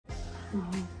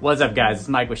What's up, guys? It's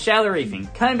Mike with Shallow Reefing,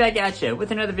 coming back at you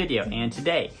with another video. And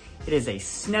today, it is a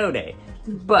snow day,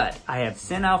 but I have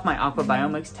sent off my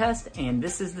Aquabiomics test, and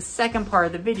this is the second part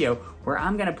of the video where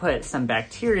I'm gonna put some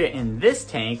bacteria in this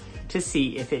tank to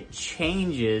see if it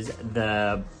changes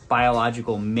the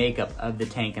biological makeup of the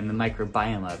tank and the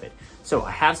microbiome of it. So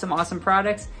I have some awesome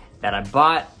products that I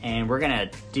bought, and we're gonna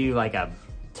do like a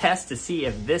test to see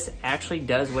if this actually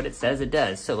does what it says it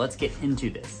does. So let's get into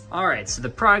this. All right, so the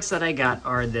products that I got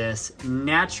are this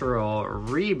natural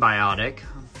rebiotic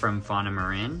from Fauna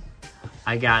Marin.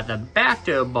 I got the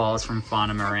Bacto balls from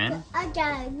Fauna Marin. I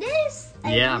got this,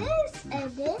 and this,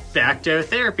 and this. Bacto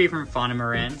therapy from Fauna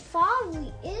Marin.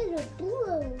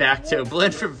 Bacto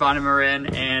blend from Fauna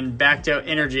Marin, and Bacto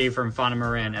energy from Fauna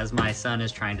Marin, as my son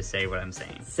is trying to say what I'm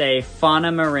saying. Say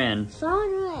Fauna Marin.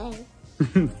 Fauna.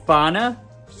 Fauna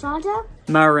Fauna.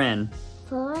 Marin.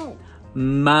 Fauna.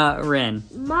 Marin.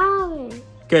 Marin.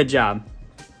 Good job.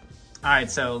 All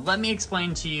right, so let me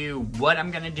explain to you what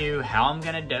I'm gonna do, how I'm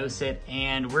gonna dose it,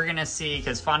 and we're gonna see,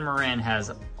 because Fauna Marin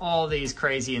has all these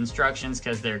crazy instructions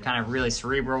because they're kind of really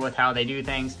cerebral with how they do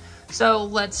things. So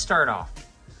let's start off.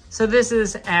 So this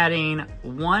is adding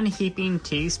 1 heaping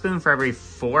teaspoon for every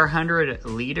 400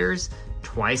 liters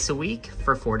twice a week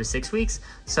for 4 to 6 weeks.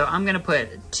 So I'm gonna put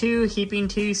 2 heaping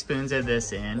teaspoons of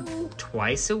this in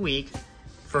twice a week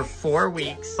for 4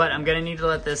 weeks, but I'm gonna need to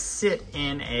let this sit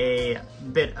in a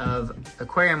bit of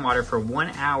aquarium water for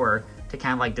 1 hour to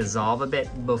kind of like dissolve a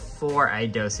bit before I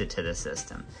dose it to the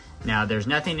system. Now, there's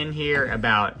nothing in here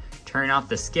about turning off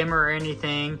the skimmer or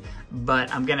anything,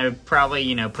 but I'm gonna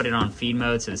probably, put it on feed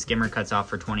mode so the skimmer cuts off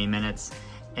for 20 minutes.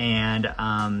 And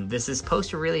this is supposed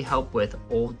to really help with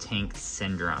old tank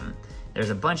syndrome. There's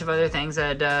a bunch of other things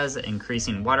that it does,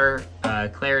 increasing water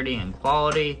clarity and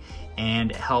quality,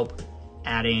 and help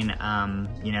adding,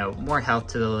 more health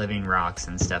to the living rocks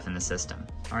and stuff in the system.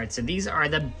 All right, so these are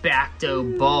the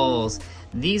Bacto balls.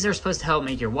 These are supposed to help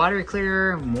make your water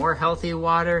clearer, more healthy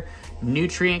water,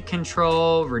 nutrient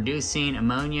control, reducing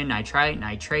ammonia,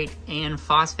 nitrate, and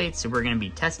phosphate. So we're gonna be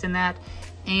testing that.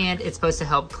 And it's supposed to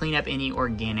help clean up any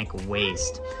organic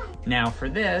waste. Now for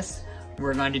this,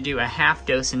 we're going to do a half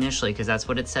dose initially because that's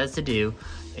what it says to do.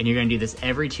 And you're gonna do this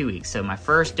every 2 weeks. So my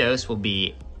first dose will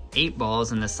be 8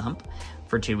 balls in the sump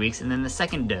for 2 weeks, and then the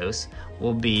second dose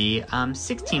will be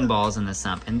 16 balls in the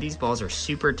sump, and these balls are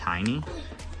super tiny.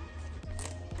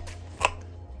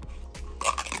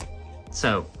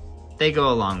 So they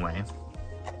go a long way.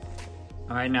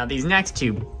 All right, now these next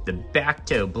two, the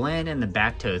Bacto blend and the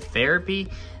Bacto therapy,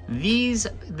 these,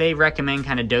 they recommend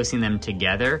kind of dosing them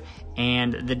together,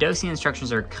 and the dosing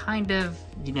instructions are kind of,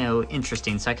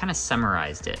 interesting, so I kind of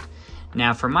summarized it.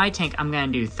 Now for my tank, I'm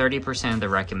gonna do 30% of the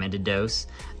recommended dose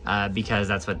because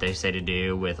that's what they say to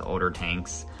do with older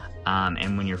tanks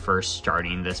and when you're first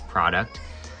starting this product.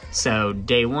 So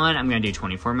day 1, I'm gonna do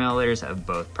 24 milliliters of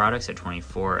both products, so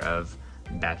 24 of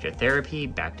Bacto therapy,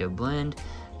 Bacto blend.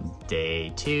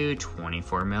 Day 2,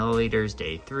 24 milliliters.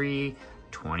 Day 3,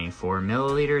 24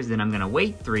 milliliters. Then I'm gonna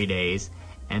wait 3 days,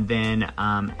 and then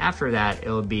after that,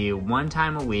 it'll be 1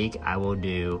 time a week. I will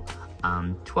do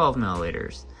 12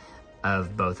 milliliters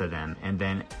of both of them, and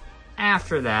then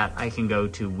after that I can go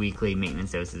to weekly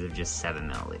maintenance doses of just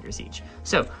 7 milliliters each.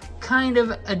 So kind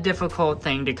of a difficult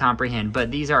thing to comprehend,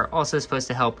 but these are also supposed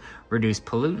to help reduce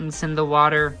pollutants in the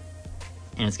water,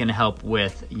 and it's going to help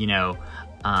with,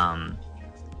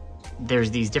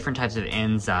 there's these different types of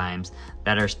enzymes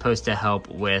that are supposed to help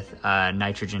with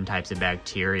nitrogen types of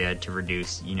bacteria to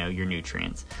reduce, your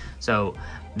nutrients. So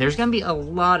there's gonna be a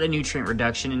lot of nutrient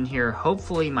reduction in here.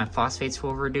 Hopefully my phosphates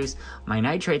will reduce. My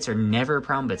nitrates are never a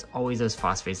problem, but it's always those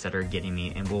phosphates that are getting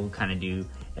me, and we'll kind of do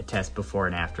a test before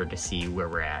and after to see where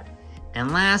we're at.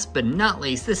 And last but not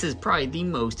least, this is probably the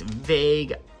most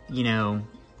vague,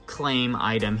 claim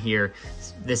item here.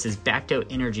 This is Bacto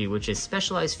Energy, which is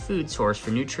specialized food source for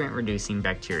nutrient reducing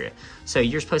bacteria. So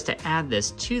you're supposed to add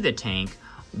this to the tank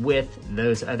with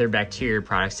those other bacteria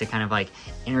products to kind of like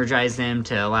energize them,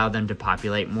 to allow them to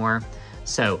populate more.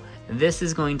 So this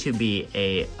is going to be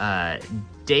a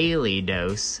daily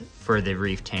dose for the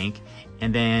reef tank,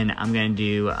 and then I'm going to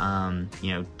do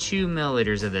 2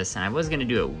 milliliters of this, and I was going to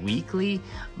do it weekly,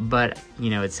 but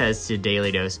it says to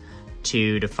daily dose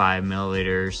 2 to 5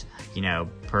 milliliters,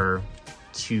 per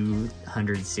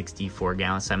 264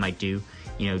 gallons. So I might do,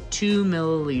 2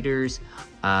 milliliters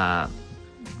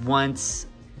once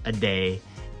a day,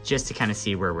 just to kind of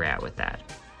see where we're at with that.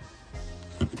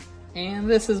 And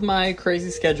this is my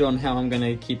crazy schedule on how I'm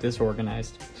gonna keep this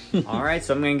organized. All right,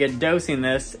 so I'm gonna get dosing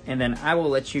this, and then I will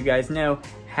let you guys know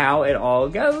how it all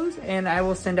goes, and I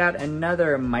will send out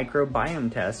another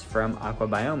microbiome test from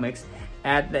Aquabiomics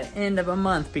at the end of a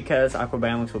month, because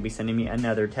Aquabiomics will be sending me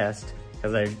another test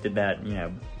because I did that, you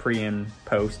know, pre and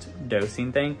post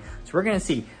dosing thing. So we're gonna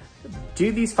see,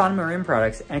 do these Fauna Marin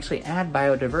products actually add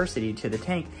biodiversity to the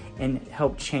tank and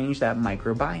help change that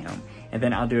microbiome? And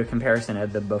then I'll do a comparison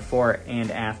of the before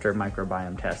and after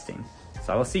microbiome testing.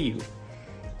 So I will see you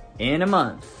in a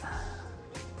month.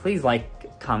 Please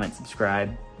like, comment,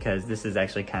 subscribe, because this is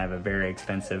actually kind of a very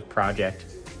expensive project,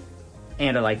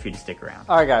 and I'd like for you to stick around.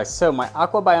 Alright guys, so my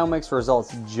Aquabiomics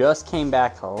results just came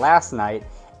back last night,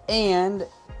 and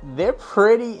they're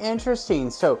pretty interesting.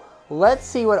 So let's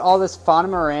see what all this Fauna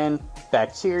Marin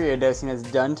Bacteria Dosing has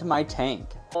done to my tank.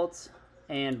 Results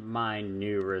and my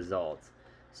new results.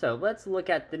 So let's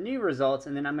look at the new results,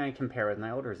 and then I'm going to compare with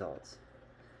my old results.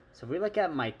 So if we look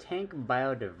at my tank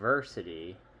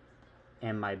biodiversity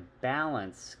and my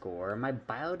balance score, my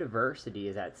biodiversity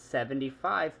is at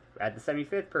 75, at the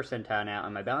 75th percentile now,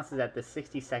 and my balance is at the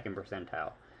 62nd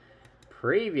percentile.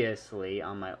 Previously,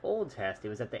 on my old test, it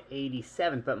was at the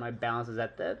 87th, but my balance was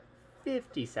at the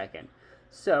 52nd.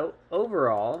 So,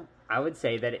 overall, I would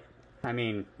say that, I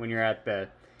mean, when you're at the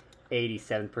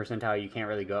 87th percentile, you can't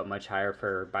really go up much higher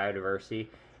for biodiversity,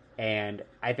 and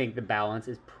I think the balance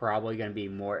is probably going to be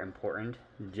more important.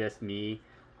 Just me,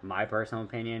 my personal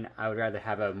opinion, I would rather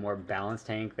have a more balanced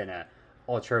tank than a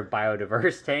ultra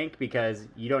biodiverse tank, because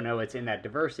you don't know what's in that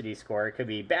diversity score. It could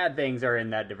be bad things are in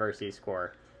that diversity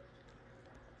score.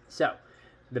 So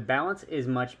the balance is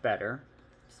much better,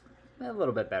 a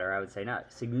little bit better, I would say,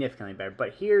 not significantly better,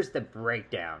 but here's the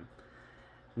breakdown.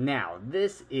 Now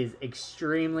this is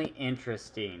extremely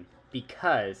interesting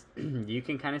because you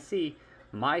can kind of see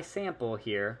my sample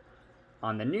here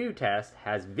on the new test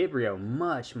has Vibrio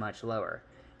much lower.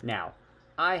 Now,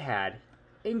 I had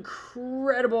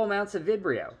incredible amounts of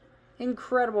Vibrio.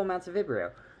 Incredible amounts of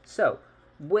Vibrio. So,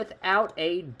 without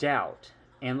a doubt,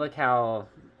 and look how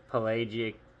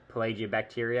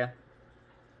Bacteria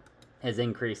has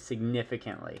increased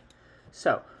significantly.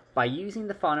 So, by using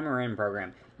the Fauna Marin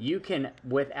program, you can,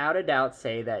 without a doubt,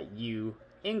 say that you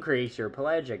increase your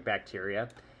pelagic bacteria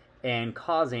and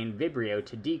causing Vibrio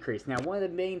to decrease. Now, one of the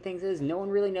main things is no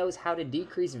one really knows how to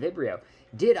decrease Vibrio.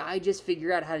 Did I just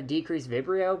figure out how to decrease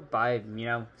Vibrio by, you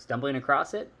know, stumbling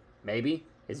across it? Maybe.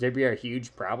 Is Vibrio a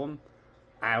huge problem?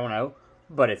 I don't know,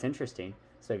 but it's interesting.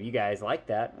 So if you guys like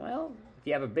that, well, if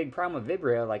you have a big problem with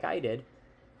Vibrio like I did,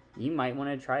 you might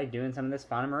want to try doing some of this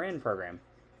Fauna Marin program.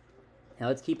 Now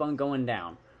let's keep on going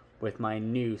down with my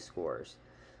new scores.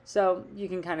 So you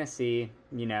can kind of see,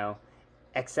 you know,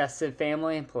 excessive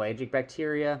family, pelagic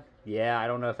bacteria. Yeah, I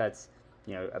don't know if that's,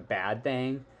 you know, a bad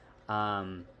thing.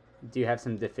 Do have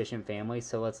some deficient families.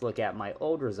 So let's look at my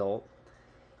old result.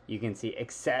 You can see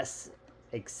excessive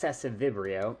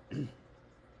Vibrio.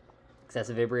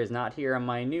 Excessive Vibrio is not here on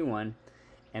my new one.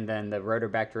 And then the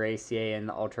Rotobacteriaceae and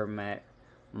the Ultramondercina,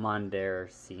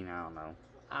 I don't know.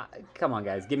 Come on,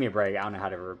 guys, give me a break. I don't know how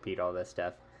to repeat all this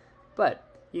stuff. But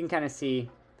you can kind of see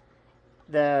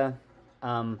the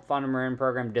Fauna Marin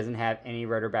program doesn't have any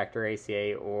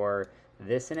Rotobacteriaceae or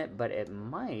this in it, but it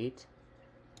might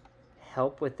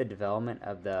help with the development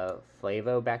of the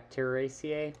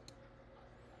Flavobacteriaceae.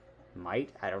 Might.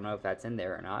 I don't know if that's in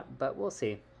there or not, but we'll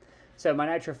see. So my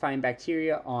nitrifying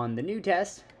bacteria on the new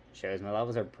test shows my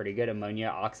levels are pretty good. Ammonia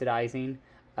oxidizing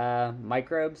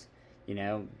microbes, you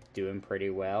know, doing pretty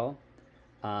well.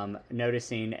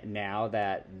 Noticing now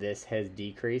that this has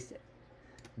decreased.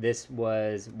 This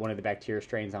was one of the bacteria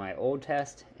strains on my old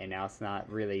test, and now it's not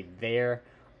really there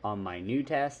on my new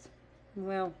test.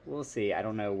 Well, we'll see. I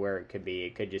don't know where it could be.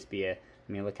 It could just be a, I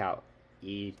mean, look how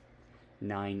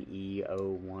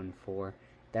E9E014.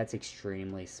 That's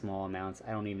extremely small amounts.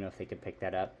 I don't even know if they could pick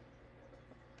that up.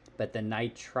 But the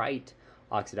nitrite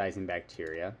oxidizing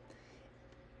bacteria,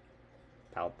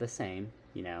 about the same,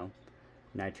 you know.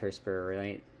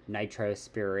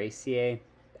 Nitrospiraceae,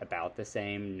 about the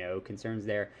same. No concerns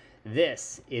there.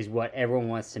 This is what everyone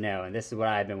wants to know, and this is what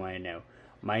I've been wanting to know.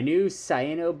 My new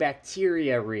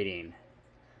Cyanobacteria reading.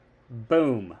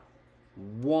 Boom.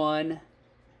 1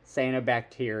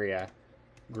 Cyanobacteria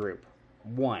group.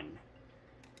 1.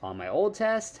 On my old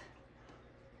test,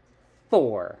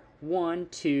 4. 1,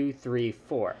 2, 3,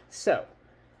 4. So,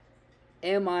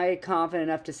 am I confident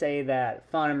enough to say that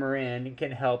Fauna Marin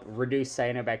can help reduce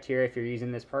cyanobacteria if you're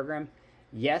using this program?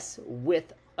 Yes,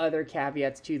 with other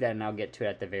caveats to that, and I'll get to it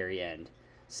at the very end.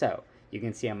 So, you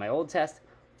can see on my old test,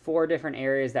 4 different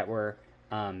areas that were,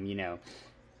 you know,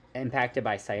 impacted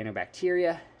by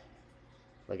cyanobacteria.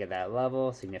 Look at that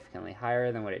level, significantly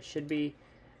higher than what it should be.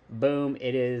 Boom,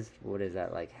 it is, what is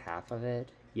that, like half of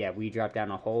it? Yeah, we dropped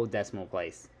down a whole decimal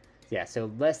place. Yeah,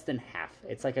 so less than half.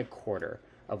 It's like a quarter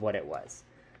of what it was.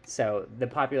 So the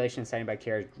population of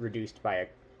cyanobacteria is reduced by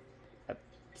a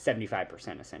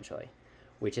 75% essentially,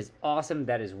 which is awesome.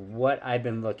 That is what I've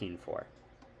been looking for.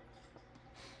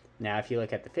 Now, if you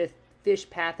look at the fish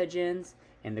pathogens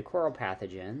and the coral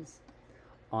pathogens,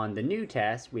 on the new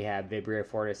test, we have Vibrio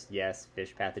fortis. Yes,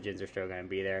 fish pathogens are still going to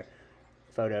be there.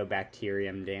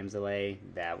 Photobacterium damselae,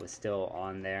 that was still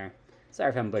on there. Sorry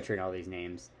if I'm butchering all these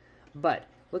names. But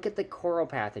look at the coral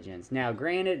pathogens. Now,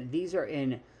 granted, these are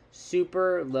in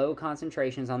super low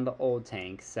concentrations on the old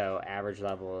tank, so average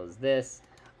level is this.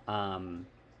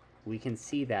 We can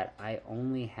see that I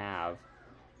only have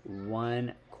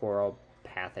one coral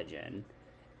pathogen,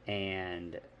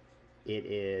 and it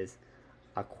is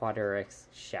Aquabiomics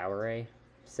showeri.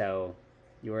 So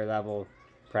your level,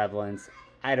 prevalence,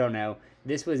 I don't know.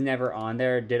 This was never on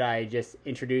there. Did I just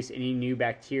introduce any new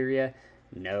bacteria?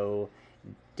 No.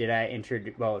 Did I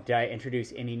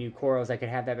introduce any new corals that could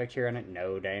have that bacteria on it?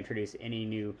 No. Did I introduce any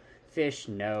new fish?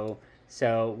 No.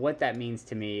 So what that means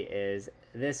to me is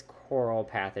this coral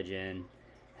pathogen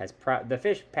has the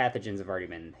fish pathogens have already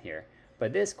been here,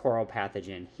 but this coral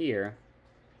pathogen here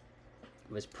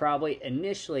was probably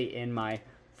initially in my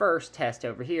first test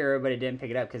over here, but it didn't pick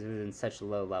it up because it was in such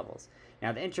low levels.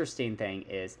 Now, the interesting thing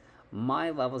is my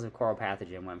levels of coral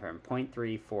pathogen went from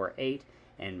 0.348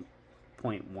 and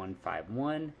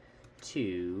 0.151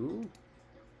 to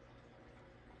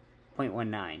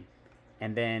 0.19.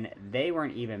 And then they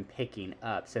weren't even picking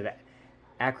up. So the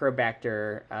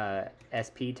Acrobacter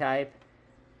SP type,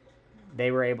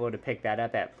 they were able to pick that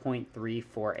up at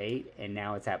 0.348, and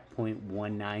now it's at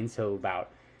 0.19, so about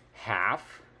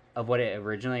half of what it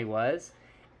originally was.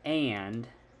 And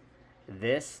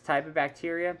this type of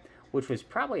bacteria, which was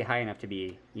probably high enough to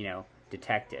be,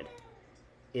 detected,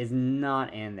 is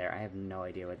not in there. I have no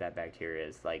idea what that bacteria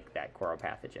is, like that coral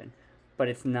pathogen, but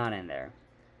it's not in there.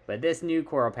 But this new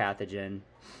coral pathogen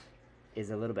is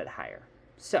a little bit higher.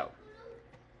 So,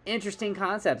 interesting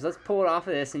concepts. Let's pull it off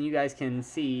of this and you guys can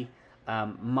see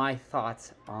my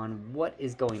thoughts on what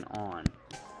is going on.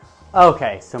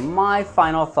 Okay, so my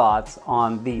final thoughts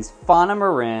on these Fauna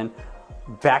Marin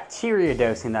bacteria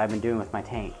dosing that I've been doing with my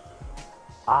tank.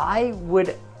 I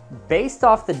would, based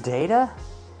off the data,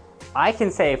 I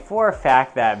can say for a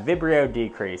fact that Vibrio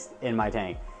decreased in my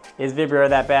tank. Is Vibrio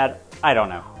that bad? I don't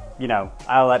know.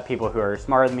 I'll let people who are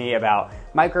smarter than me about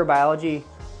microbiology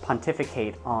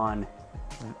pontificate on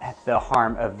the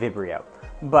harm of Vibrio.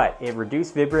 But it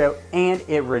reduced Vibrio and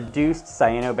it reduced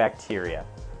Cyanobacteria.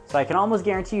 So I can almost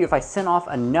guarantee you if I sent off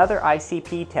another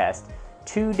ICP test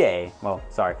today,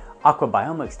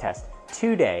 Aquabiomics test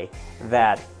today,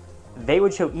 that they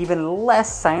would show even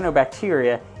less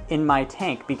Cyanobacteria in my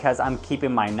tank because I'm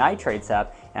keeping my nitrates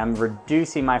up and I'm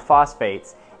reducing my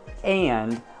phosphates.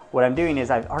 And what I'm doing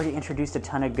is I've already introduced a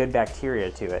ton of good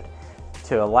bacteria to it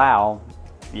to allow,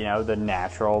 the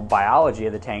natural biology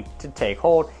of the tank to take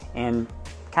hold and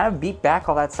kind of beat back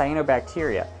all that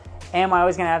Cyanobacteria. Am I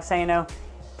always gonna have cyano?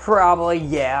 Probably,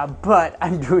 yeah, but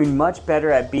I'm doing much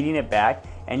better at beating it back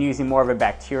and using more of a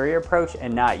bacteria approach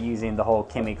and not using the whole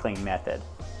ChemiClean method.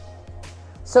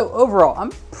 So overall,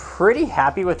 I'm pretty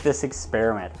happy with this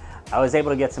experiment. I was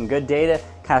able to get some good data,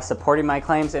 kind of supporting my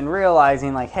claims and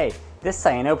realizing like, hey, this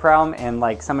cyano problem and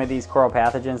like some of these coral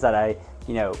pathogens that I,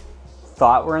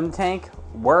 thought were in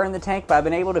the tank, but I've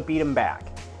been able to beat them back.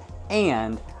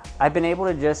 And I've been able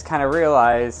to just kind of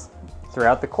realize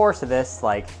throughout the course of this,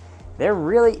 like, there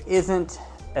really isn't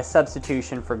a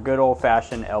substitution for good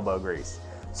old-fashioned elbow grease.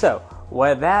 So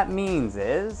what that means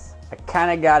is I kind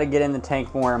of got to get in the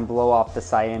tank more and blow off the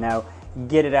cyano,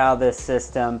 get it out of this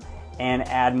system, and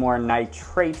add more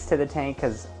nitrates to the tank,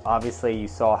 because obviously you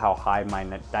saw how high my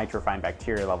nitrifying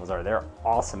bacteria levels are. They're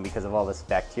awesome because of all this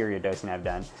bacteria dosing I've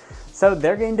done. So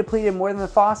they're getting depleted more than the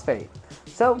phosphate.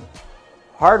 So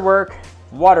hard work,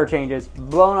 water changes,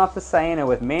 blowing off the cyano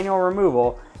with manual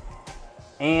removal,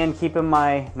 and keeping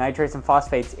my nitrates and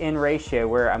phosphates in ratio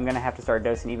where I'm gonna have to start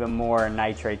dosing even more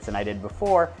nitrates than I did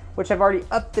before, which I've already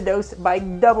upped the dose by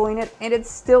doubling it, and it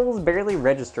still is barely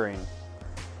registering.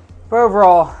 But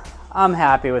overall, I'm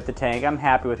happy with the tank. I'm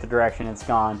happy with the direction it's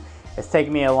gone. It's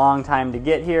taken me a long time to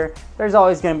get here. There's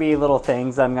always gonna be little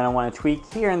things I'm gonna wanna tweak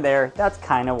here and there. That's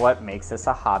kind of what makes this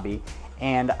a hobby.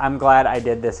 And I'm glad I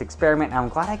did this experiment, and I'm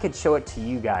glad I could show it to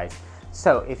you guys.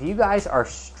 So if you guys are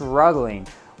struggling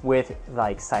with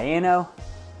like cyano,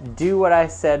 do what I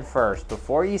said first.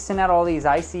 Before you send out all these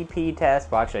ICP tests,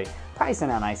 well actually, probably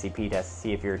send out an ICP test to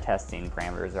see if your testing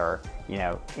parameters are,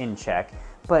 in check.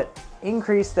 but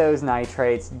increase those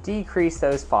nitrates, decrease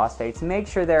those phosphates, make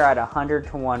sure they're at a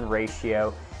 100-to-1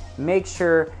 ratio, make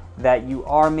sure that you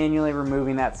are manually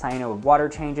removing that cyano with water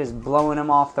changes, blowing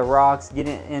them off the rocks,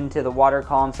 getting it into the water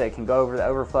column so it can go over the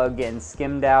overflow, getting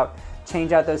skimmed out,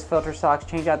 change out those filter socks,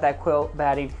 change out that quilt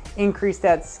batting, increase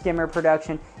that skimmer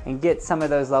production, and get some of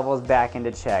those levels back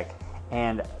into check.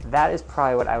 And that is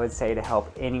probably what I would say to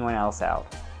help anyone else out.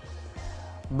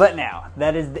 But now,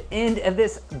 that is the end of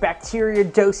this bacteria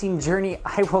dosing journey.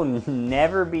 I will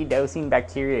never be dosing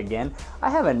bacteria again. I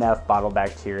have enough bottle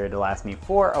bacteria to last me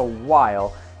for a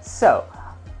while. So,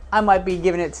 I might be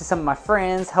giving it to some of my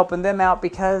friends, helping them out,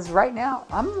 because right now,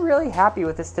 I'm really happy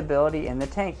with the stability in the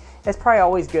tank. It's probably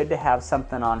always good to have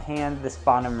something on hand. This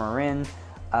Fauna Marin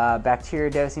bacteria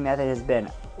dosing method has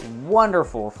been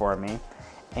wonderful for me.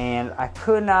 And I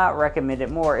could not recommend it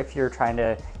more if you're trying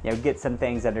to, get some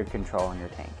things under control in your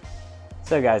tank.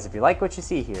 So guys, if you like what you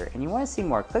see here and you want to see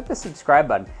more, click the subscribe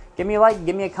button. Give me a like,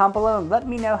 give me a comment below, and let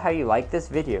me know how you like this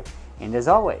video. And as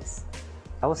always,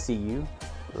 I will see you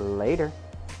later.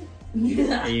 Are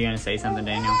you gonna say something,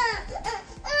 Daniel?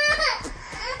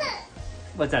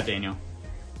 What's up, Daniel?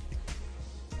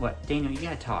 What? Daniel, you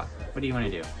gotta talk. What do you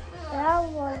want to do? I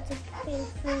want to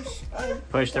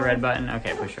Push the red button?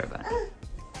 Okay, push the red button.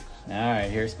 Alright,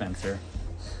 here's Spencer.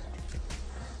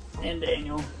 And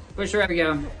Daniel. Push the red,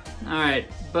 go. Alright,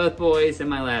 both boys in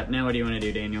my lap. Now what do you want to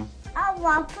do, Daniel? I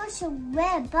want to push a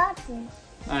red button.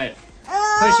 Alright,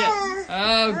 push it.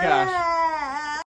 Oh gosh.